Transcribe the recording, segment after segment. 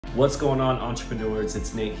What's going on, entrepreneurs?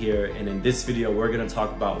 It's Nate here, and in this video we're going to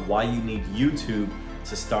talk about why you need YouTube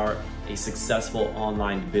to start a successful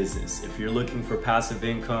online business. If you're looking for passive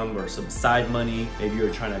income or some side money, maybe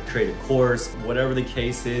you're trying to create a course, whatever the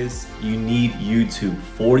case is, you need YouTube.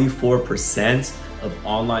 44% of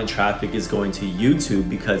online traffic is going to YouTube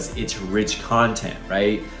because it's rich content,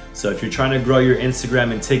 right? So if you're trying to grow your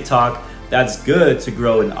Instagram and TikTok, that's good to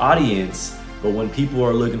grow an audience. But when people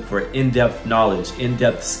are looking for in-depth knowledge,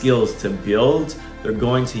 in-depth skills to build, they're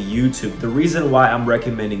going to YouTube. The reason why I'm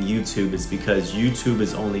recommending YouTube is because YouTube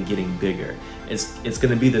is only getting bigger. It's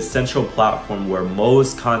gonna be the central platform where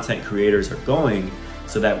most content creators are going,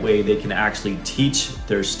 so that way they can actually teach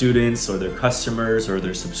their students or their customers or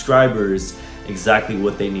their subscribers exactly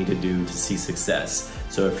what they need to do to see success.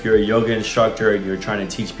 So if you're a yoga instructor and you're trying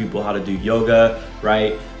to teach people how to do yoga,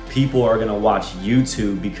 right? People are gonna watch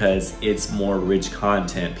YouTube because it's more rich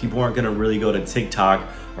content. People aren't gonna really go to TikTok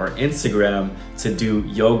or Instagram to do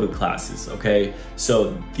yoga classes, okay?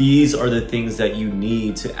 So these are the things that you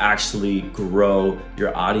need to actually grow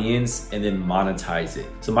your audience and then monetize it.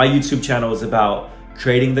 So my YouTube channel is about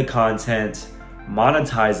creating the content,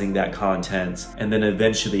 monetizing that content, and then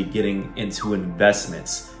eventually getting into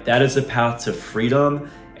investments. That is a path to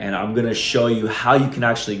freedom, and I'm gonna show you how you can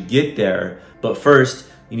actually get there. But first,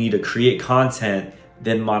 you need to create content,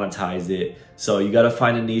 then monetize it. So you gotta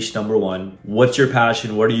find a niche, number one. What's your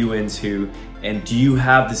passion? What are you into? And do you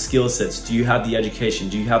have the skill sets? Do you have the education?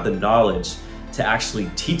 Do you have the knowledge to actually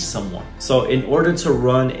teach someone? So in order to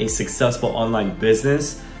run a successful online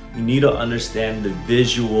business, you need to understand the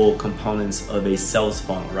visual components of a sales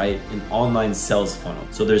funnel, right? An online sales funnel.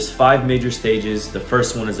 So there's 5 major stages. The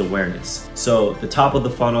first one is awareness. So the top of the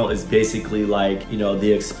funnel is basically like,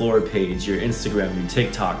 the Explore page, your Instagram, your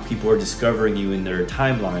TikTok. People are discovering you in their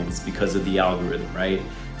timelines because of the algorithm, right?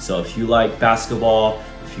 So if you like basketball,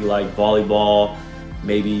 if you like volleyball,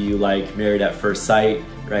 maybe you like Married at First Sight,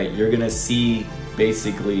 right? You're gonna see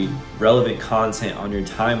basically relevant content on your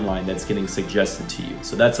timeline that's getting suggested to you.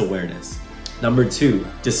 So that's awareness. Number 2,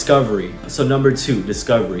 discovery. So number 2,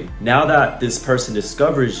 discovery. Now that this person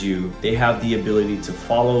discovers you, they have the ability to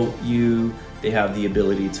follow you, they have the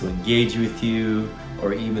ability to engage with you,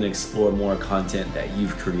 or even explore more content that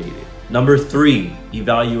you've created. Number 3,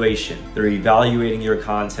 evaluation. They're evaluating your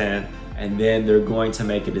content, and then they're going to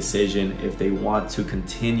make a decision if they want to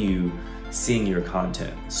continue seeing your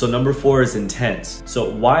content. So number 4 is intent. So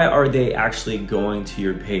why are they actually going to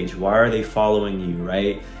your page? Why are they following you,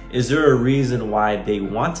 right? Is there a reason why they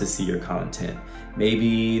want to see your content?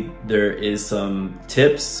 Maybe there is some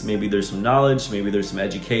tips, maybe there's some knowledge, maybe there's some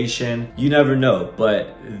education. You never know,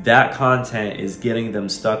 but that content is getting them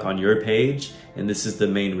stuck on your page, and this is the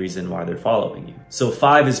main reason why they're following you. So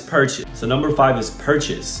 5 is purchase. So number 5 is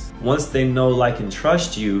purchase. Once they know, like, and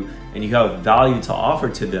trust you, and you have value to offer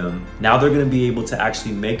to them, now they're gonna be able to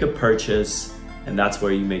actually make a purchase, and that's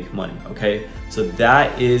where you make money, okay? So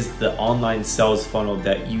that is the online sales funnel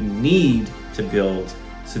that you need to build,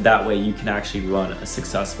 so that way you can actually run a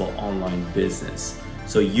successful online business.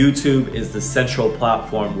 So YouTube is the central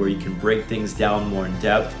platform where you can break things down more in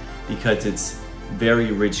depth because it's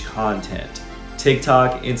very rich content.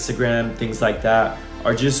 TikTok, Instagram, things like that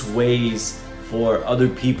are just ways for other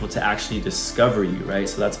people to actually discover you, right?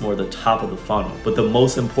 So that's more the top of the funnel. But the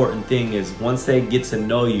most important thing is once they get to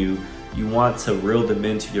know you, you want to reel them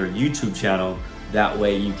into your YouTube channel. That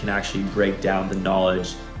way you can actually break down the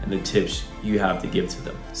knowledge and the tips you have to give to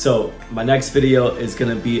them. So my next video is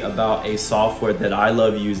gonna be about a software that I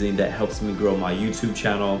love using that helps me grow my YouTube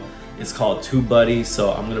channel. It's called TubeBuddy.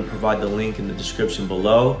 So I'm gonna provide the link in the description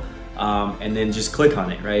below, and then just click on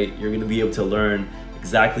it, right? You're gonna be able to learn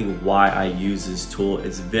exactly why I use this tool.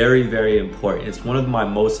 It's very, very important. It's one of my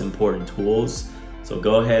most important tools. So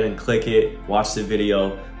go ahead and click it, watch the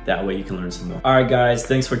video. That way you can learn some more. All right, guys,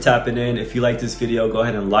 thanks for tapping in. If you like this video, go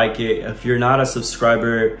ahead and like it. If you're not a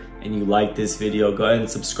subscriber and you like this video, go ahead and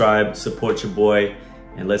subscribe, support your boy,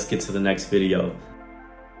 and let's get to the next video.